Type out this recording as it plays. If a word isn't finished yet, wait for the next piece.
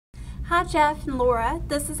Hi Jeff and Laura,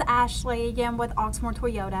 this is Ashley again with Oxmoor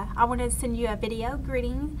Toyota. I wanted to send you a video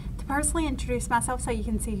greeting to personally introduce myself so you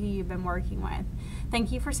can see who you've been working with.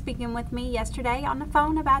 Thank you for speaking with me yesterday on the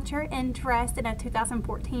phone about your interest in a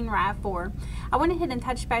 2014 RAV4. I went ahead and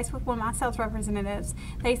touched base with one of my sales representatives.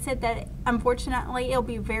 They said that unfortunately it'll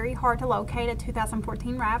be very hard to locate a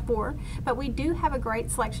 2014 RAV4, but we do have a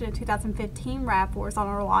great selection of 2015 RAV4s on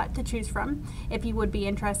our lot to choose from if you would be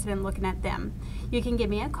interested in looking at them. You can give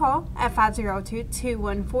me a call at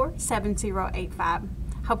 502-214-7085.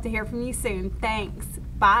 Hope to hear from you soon. Thanks.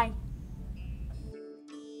 Bye.